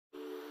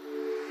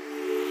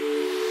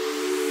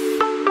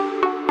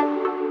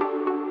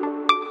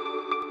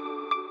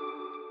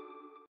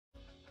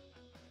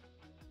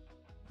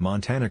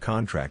Montana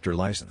Contractor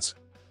License.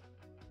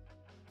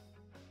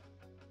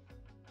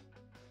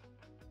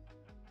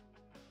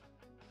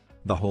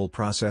 The whole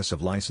process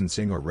of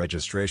licensing or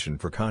registration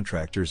for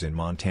contractors in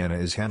Montana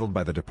is handled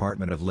by the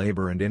Department of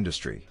Labor and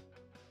Industry.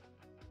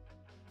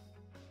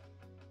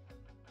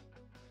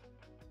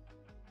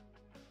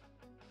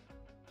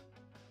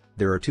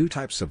 There are two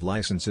types of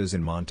licenses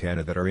in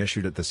Montana that are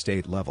issued at the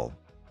state level: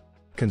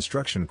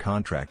 Construction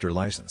Contractor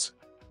License,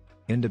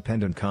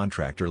 Independent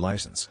Contractor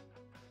License.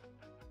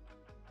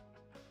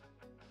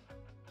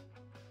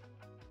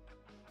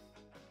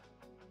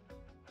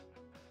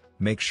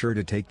 Make sure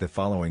to take the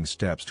following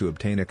steps to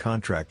obtain a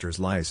contractor's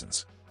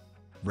license.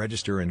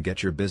 Register and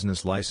get your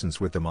business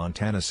license with the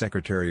Montana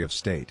Secretary of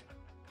State.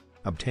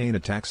 Obtain a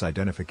tax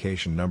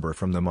identification number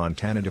from the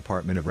Montana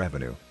Department of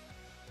Revenue.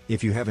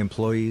 If you have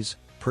employees,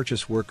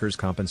 purchase workers'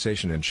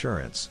 compensation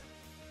insurance.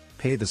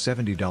 Pay the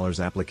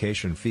 $70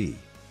 application fee.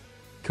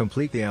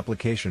 Complete the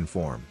application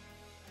form.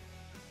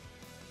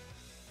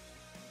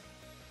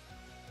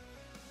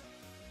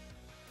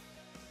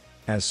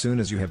 As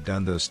soon as you have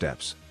done those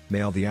steps,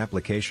 mail the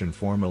application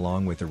form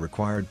along with the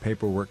required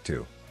paperwork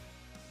to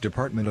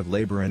Department of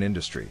Labor and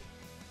Industry.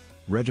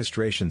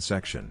 Registration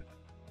Section.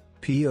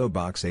 P.O.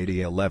 Box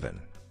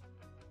 8011.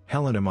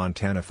 Helena,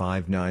 Montana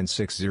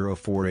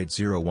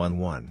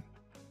 59604811.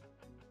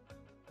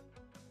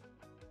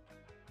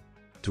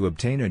 To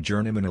obtain a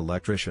journeyman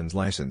electrician's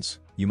license,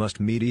 you must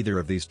meet either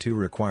of these two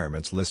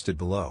requirements listed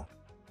below.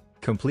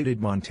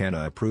 Completed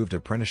Montana approved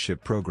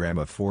apprenticeship program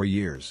of 4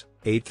 years,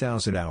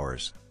 8,000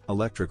 hours,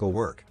 electrical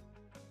work.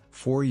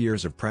 4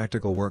 years of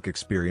practical work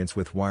experience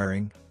with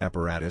wiring,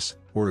 apparatus,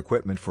 or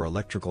equipment for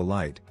electrical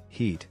light,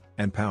 heat,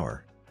 and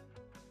power.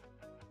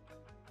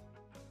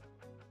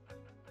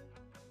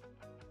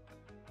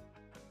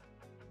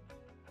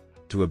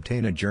 To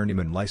obtain a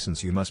journeyman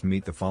license you must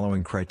meet the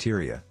following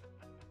criteria.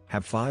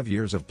 Have 5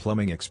 years of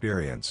plumbing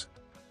experience.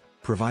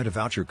 Provide a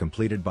voucher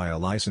completed by a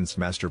licensed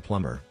master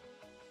plumber.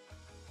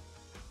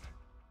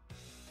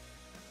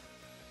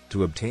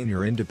 To obtain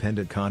your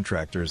independent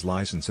contractor's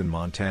license in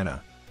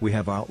Montana, we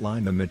have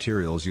outlined the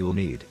materials you'll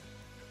need.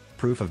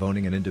 Proof of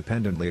owning an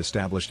independently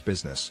established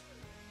business.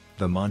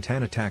 The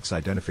Montana Tax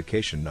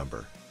Identification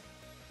Number.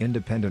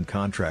 Independent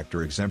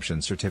Contractor Exemption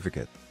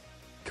Certificate.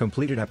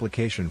 Completed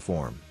application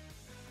form.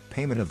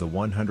 Payment of the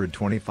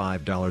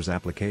 $125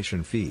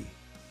 application fee.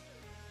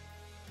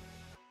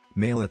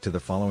 Mail it to the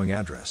following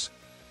address: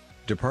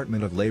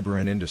 Department of Labor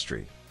and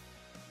Industry.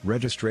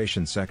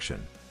 Registration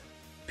Section.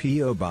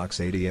 P.O. Box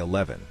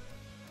 8011.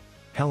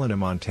 Helena,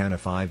 Montana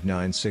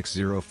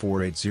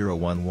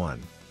 59604811.